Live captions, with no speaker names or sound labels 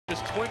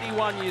Just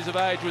 21 years of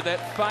age with that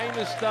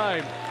famous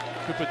name,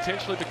 could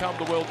potentially become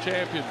the world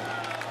champion.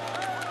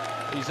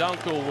 His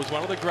uncle was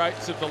one of the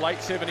greats of the late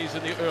 70s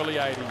and the early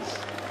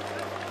 80s.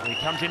 He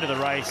comes into the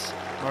race,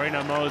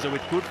 Marino Moser,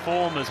 with good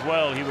form as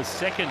well. He was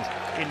second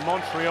in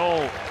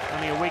Montreal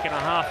only a week and a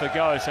half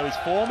ago, so his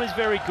form is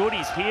very good.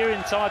 He's here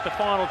inside the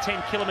final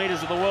 10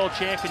 kilometres of the World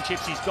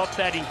Championships. He's got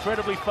that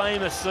incredibly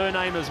famous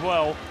surname as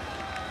well.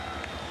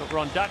 But we're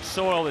on Dutch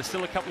soil. There's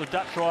still a couple of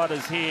Dutch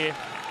riders here.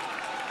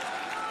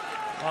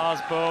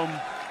 Lars Boom,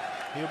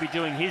 he'll be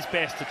doing his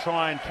best to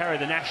try and carry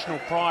the national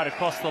pride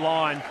across the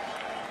line.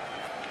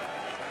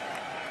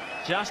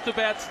 Just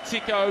about to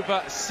tick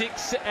over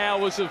 6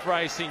 hours of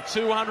racing,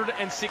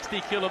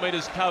 260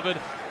 kilometres covered,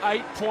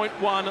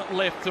 8.1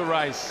 left to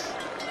race.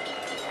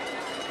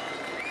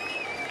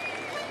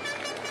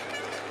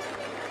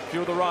 A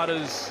few of the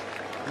riders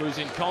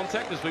losing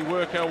contact as we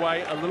work our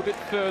way a little bit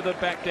further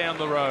back down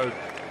the road.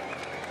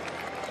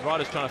 The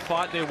riders trying to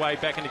fight their way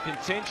back into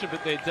contention,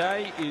 but their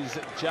day is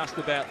just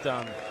about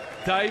done.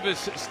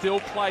 Davis still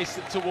placed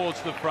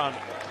towards the front.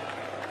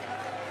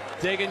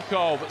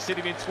 Degenkolb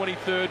sitting in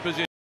 23rd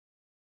position.